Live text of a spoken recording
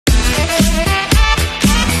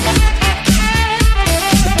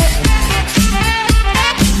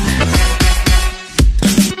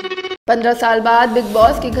15 साल बाद big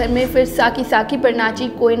boss के घर में फिर साकी साकी पर नाची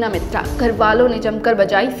कोयना मित्रा। घर वालों ने जमकर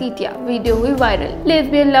बजाई सीटियां, वीडियो हुई वायरल।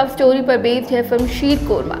 लेस्बियन लव स्टोरी पर बेस्ड है फिल्म शीर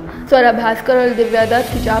कोरमा। स्वरा भास्कर और दिव्या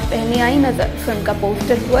हिजाब पहने आई नजर। फिल्म का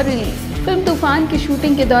पोस्टर हुआ रिलीज। फिल्म तूफान की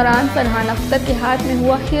शूटिंग के दौरान फरहान अख्तर के हाथ में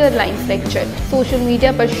हुआ hair line fracture. Social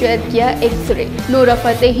media पर शेयर किया एक्सरे। नोरा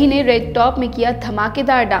फतेही ने रेड टॉप में किया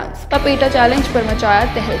धमाकेदार डांस। पपेटा चैलेंज पर मचाया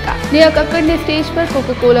तहलका। नेहा कक्कड़ ने स्टेज पर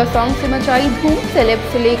कोका कोला सॉन्ग से मचाई धूम। सेलेब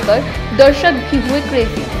से लेकर दर्शक भी हुए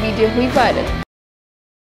क्रेजी। वीडियो हुई वायरल।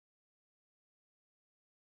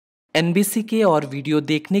 NBC के और वीडियो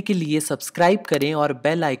देखने के लिए सब्सक्राइब करें और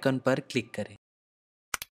बेल आइकन पर क्लिक करें।